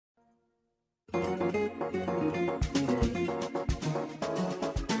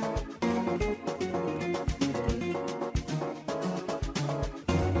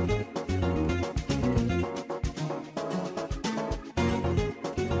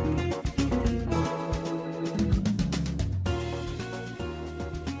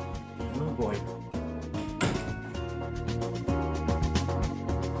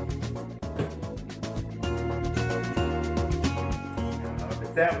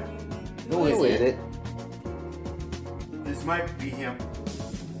that? Who is it? This might be him.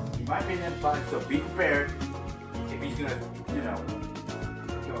 He might be him, but so be prepared if he's gonna, you know,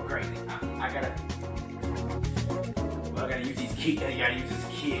 go crazy. I gotta use these key. I gotta use this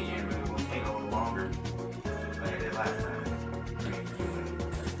key again, but it will take a little longer. Like I did last time.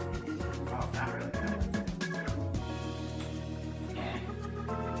 Oh, not really.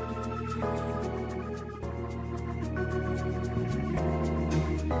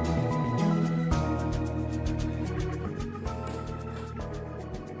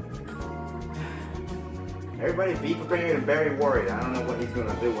 Everybody be prepared and very worried. I don't know what he's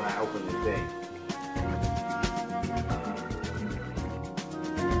gonna do when I open this thing.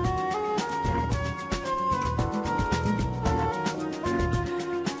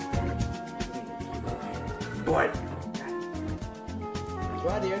 What?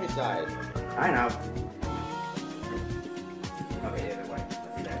 Try the other side. I know. Okay, the other way.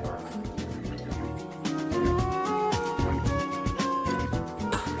 Let's see that works.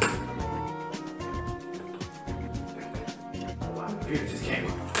 Computer just came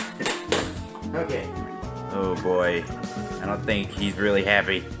on. Okay. Oh boy. I don't think he's really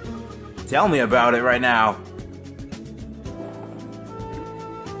happy. Tell me about it right now.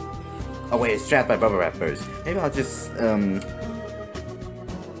 Oh wait, it's trapped by bubble wrap first. Maybe I'll just,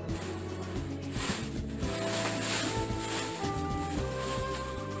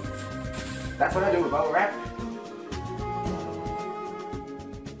 That's what I do with bubble wrap.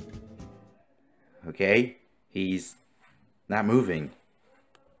 Okay, he's not moving.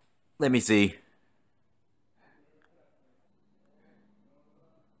 Let me see.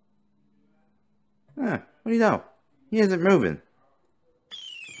 Huh, what do you know? He isn't moving.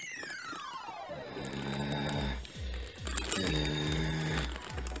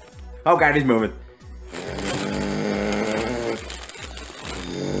 Oh god, he's moving.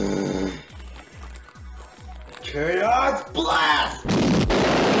 Chaos blast!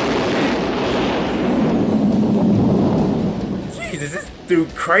 Jeez, is this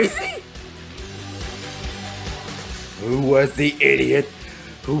dude crazy? Who was the idiot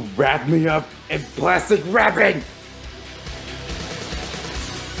who wrapped me up in plastic wrapping?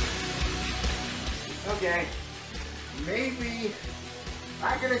 Okay, maybe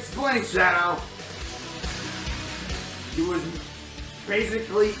I can explain, Shadow. It was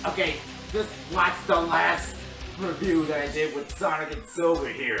basically, okay, just watch the last review that I did with Sonic and Silver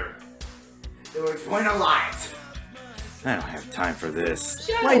here. It will explain a lot. I don't have time for this.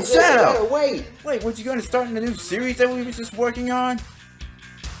 Shadow, Wait, Shadow! Wait! Wait, what, you gonna start in the new series that we were just working on?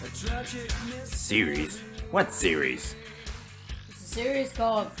 Series? What series? It's a series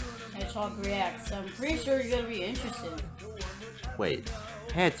called Hedgehog Reacts. I'm pretty sure you're gonna be interested. Wait,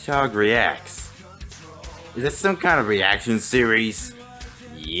 Hedgehog Reacts. Is this some kind of reaction series?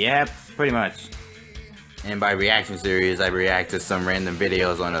 Yep, pretty much. And by reaction series, I react to some random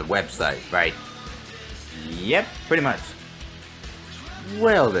videos on a website, right? Yep, pretty much.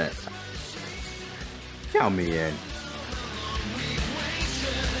 Well then. Count me in.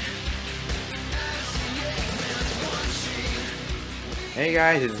 Hey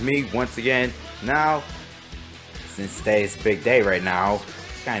guys, it's me once again. Now, since today's a big day right now,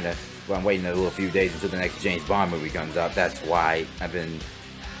 kinda, well, I'm waiting a little few days until the next James Bond movie comes out. That's why I've been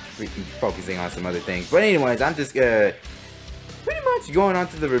focusing on some other things. But anyways, I'm just pretty much going on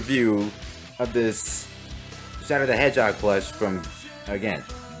to the review of this Shadow the Hedgehog plush from, again,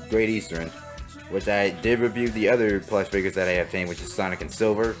 Great Eastern, which I did review the other plush figures that I obtained, which is Sonic and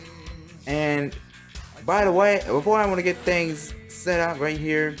Silver. And by the way, before I want to get things set up right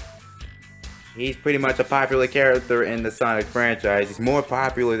here, he's pretty much a popular character in the Sonic franchise. He's more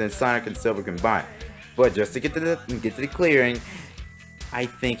popular than Sonic and Silver combined. But just to get to the clearing, I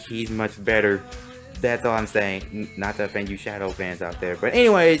think he's much better. That's all I'm saying. Not to offend you Shadow fans out there. But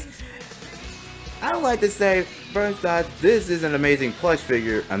anyways, I would like to say, first off, this is an amazing plush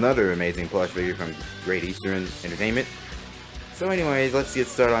figure. Another amazing plush figure from Great Eastern Entertainment. So anyways, let's get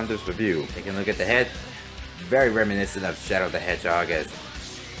started on this review. Taking a look at the head. Very reminiscent of Shadow the Hedgehog, as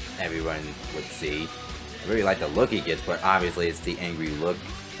everyone would see. I really like the look he gets, but obviously it's the angry look,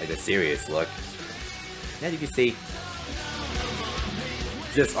 like the serious look. As you can see,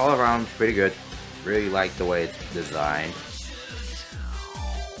 just all around pretty good. Really like the way it's designed.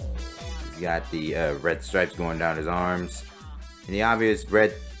 He's got the red stripes going down his arms, and the obvious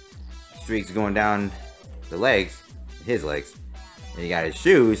red streaks going down the legs, his legs. And he got his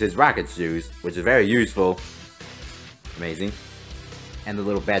shoes, his rocket shoes, which is very useful. Amazing. And the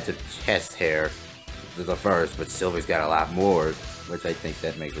little badge of chest hair. There's a first, but Silver's got a lot more, which I think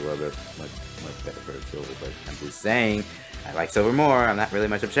that makes a little bit much better for Silver. But I'm just saying, I like Silver more. I'm not really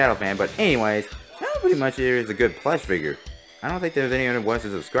much of a Shadow fan, but anyways, Shadow pretty much here is a good Plush figure. I don't think there's anyone who wants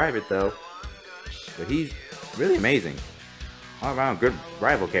to subscribe it though, but he's really amazing. All around good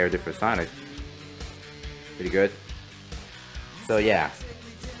rival character for Sonic. Pretty good. So yeah,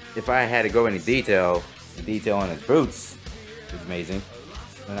 if I had to go into detail, the detail on his boots is amazing.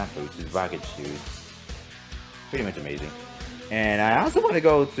 Well, not boots, his rocket shoes. Pretty much amazing. And I also want to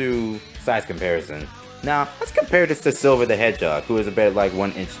go through size comparison. Now, let's compare this to Silver the Hedgehog, who is a bit like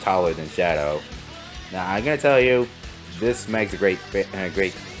 1 inch taller than Shadow. Now, I'm gonna tell you, this makes a great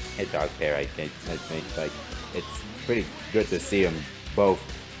Hedgehog pair. I think like it's pretty good to see them both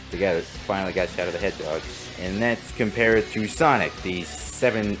together. Finally got Shadow the Hedgehog, and that's compared to Sonic, the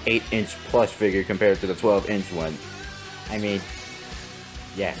 7-8 inch plush figure compared to the 12-inch one. I mean,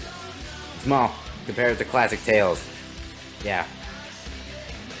 yeah, small compared to classic Tails. Yeah,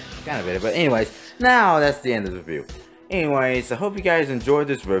 kind of it. But anyways, now that's the end of the review. Anyways, I hope you guys enjoyed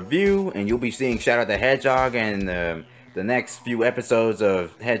this review, and you'll be seeing Shadow the Hedgehog in the next few episodes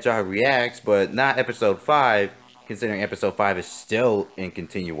of Hedgehog Reacts, but not episode 5, considering episode 5 is still in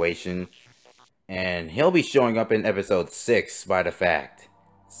continuation, and he'll be showing up in episode 6 by the fact.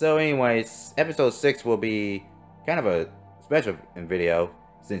 So anyways, episode 6 will be kind of a special video,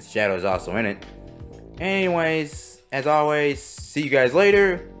 since Shadow is also in it. Anyways, as always, see you guys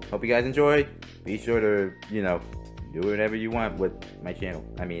later. Hope you guys enjoyed. Be sure to, you know, do whatever you want with my channel.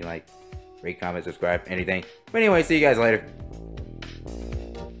 I mean, like, rate, comment, subscribe, anything. But anyway, see you guys later.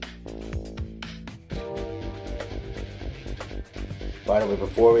 By the way,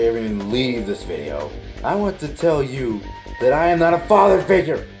 before we even leave this video, I want to tell you that I am not a father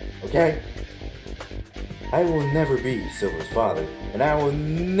figure, okay? I will never be Silver's father, and I will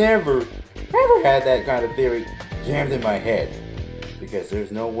never had that kind of theory jammed in my head, because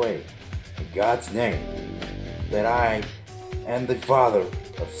there's no way, in God's name, that I am the father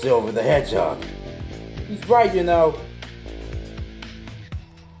of Silver the Hedgehog. He's right, you know.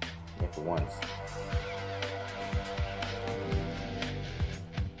 Yeah, for once.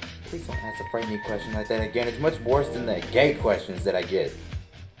 Please don't ask a frightening question like that again. It's much worse than the gay questions that I get.